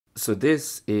So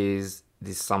this is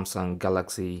the Samsung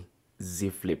Galaxy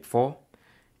Z Flip 4,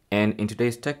 and in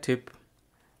today's tech tip,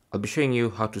 I'll be showing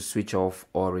you how to switch off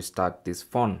or restart this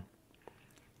phone.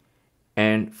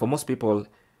 And for most people,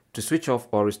 to switch off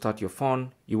or restart your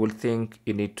phone, you will think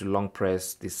you need to long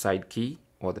press the side key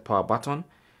or the power button,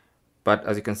 but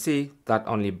as you can see, that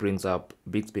only brings up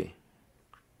Bixby.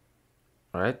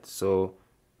 Alright, so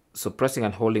pressing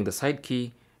and holding the side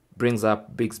key brings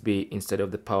up Bixby instead of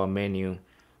the power menu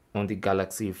on the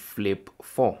Galaxy Flip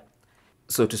 4.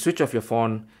 So to switch off your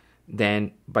phone,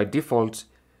 then by default,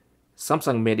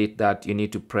 Samsung made it that you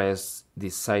need to press the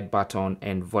side button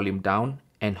and volume down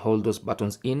and hold those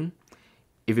buttons in.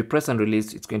 If you press and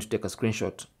release, it's going to take a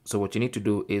screenshot. So what you need to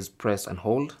do is press and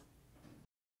hold.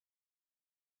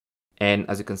 And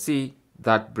as you can see,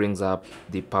 that brings up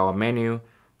the power menu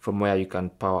from where you can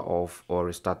power off or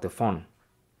restart the phone.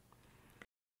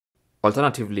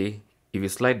 Alternatively, if you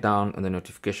slide down on the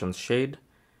notifications shade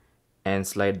and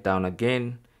slide down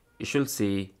again, you should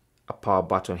see a power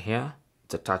button here.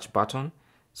 It's a touch button.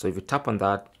 So if you tap on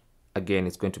that, again,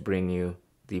 it's going to bring you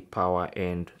the power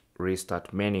and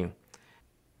restart menu.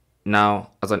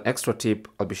 Now, as an extra tip,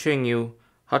 I'll be showing you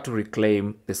how to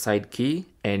reclaim the side key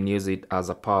and use it as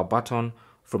a power button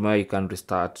from where you can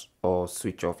restart or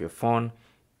switch off your phone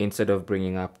instead of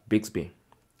bringing up Bixby.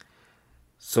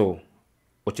 So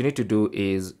what you need to do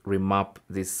is remap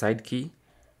this side key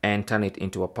and turn it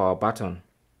into a power button.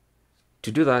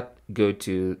 To do that, go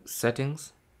to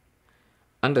Settings.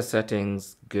 Under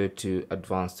Settings, go to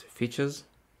Advanced Features.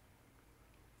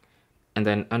 And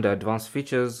then under Advanced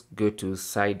Features, go to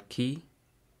Side Key.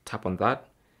 Tap on that.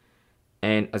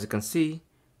 And as you can see,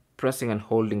 pressing and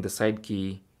holding the side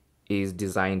key is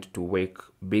designed to wake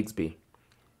Bixby.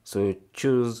 So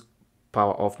choose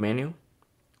Power Off menu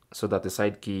so that the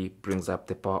side key brings up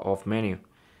the power off menu.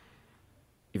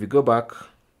 If you go back,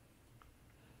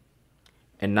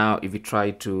 and now if you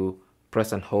try to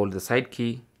press and hold the side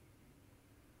key,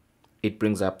 it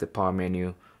brings up the power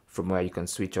menu from where you can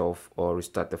switch off or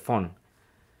restart the phone.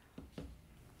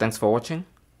 Thanks for watching.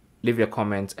 Leave your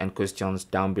comments and questions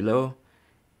down below,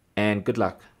 and good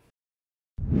luck.